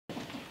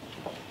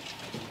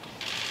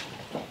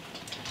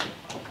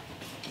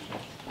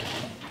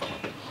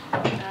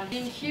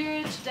Being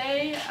here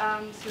today,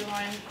 so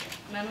I'm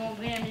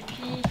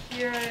MEP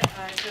here.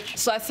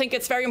 So I think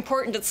it's very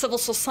important that civil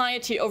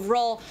society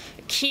overall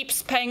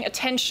keeps paying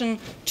attention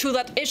to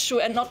that issue,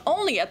 and not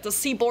only at the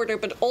sea border,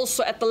 but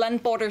also at the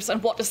land borders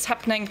and what is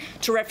happening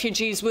to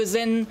refugees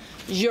within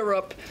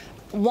Europe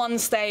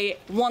once they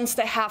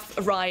have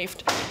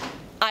arrived.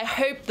 I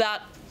hope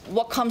that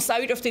what comes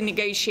out of the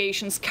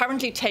negotiations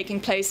currently taking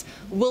place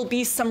will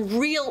be some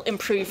real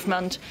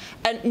improvement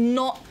and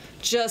not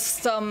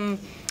just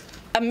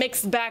a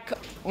mixed bag,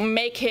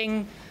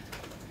 making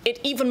it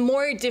even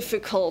more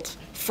difficult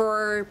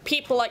for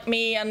people like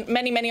me and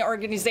many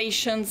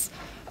organizations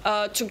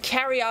to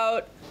carry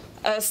out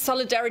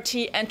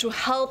solidarity and to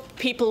help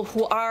people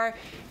who are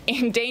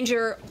in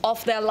danger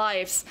of their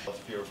lives.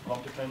 Sphere of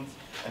competence,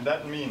 and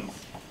that means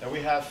that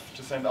we have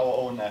to send our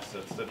own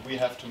assets, that we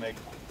have to make.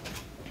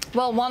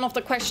 Well, one of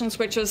the questions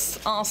which is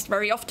asked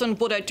very often,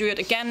 would I do it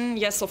again?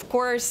 Yes, of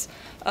course.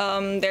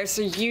 There's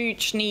a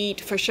huge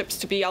need for ships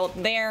to be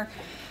out there.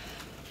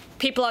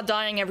 People are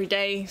dying every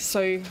day,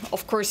 so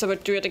of course I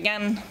would do it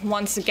again.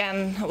 Once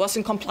again, I was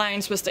in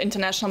compliance with the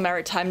international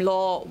maritime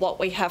law. What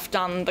we have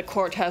done, the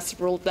court has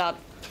ruled that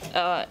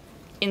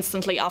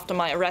instantly after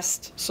my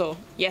arrest. So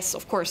yes,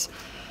 of course.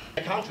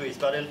 Countries,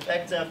 but in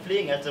fact they're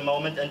fleeing at the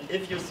moment, and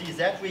if you see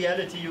that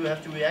reality, you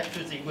have to react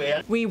to the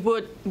reality. We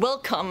would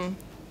welcome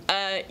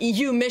an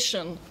EU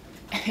mission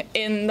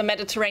in the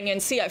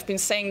Mediterranean Sea. I've been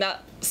saying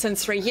that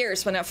since 3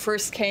 years when I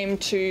first came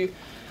to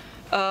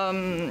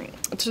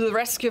the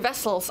rescue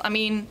vessels. I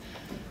mean,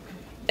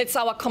 it's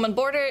our common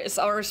border, it's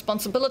our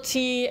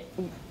responsibility.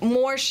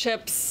 More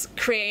ships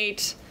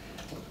create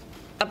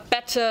a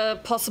better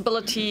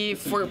possibility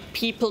for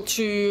people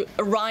to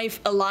arrive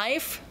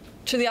alive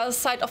to the other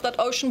side of that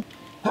ocean.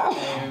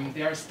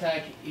 They are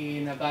stuck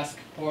in a Basque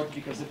port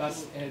because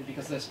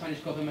the Spanish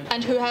government.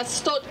 And who has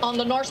stood on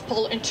the North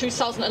Pole in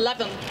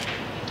 2011.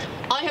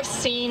 I have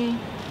seen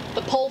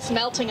the poles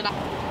melting.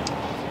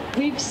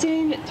 We've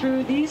seen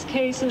through these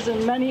cases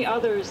and many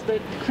others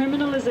that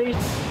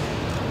criminalization.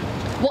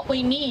 What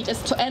we need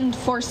is to end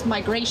forced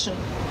migration.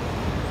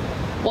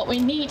 What we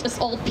need is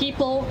all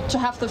people to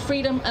have the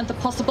freedom and the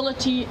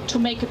possibility to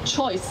make a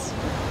choice,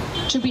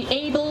 to be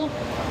able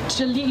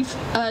to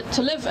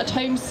live at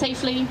home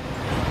safely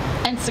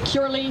and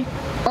securely,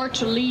 or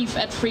to leave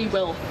at free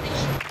will.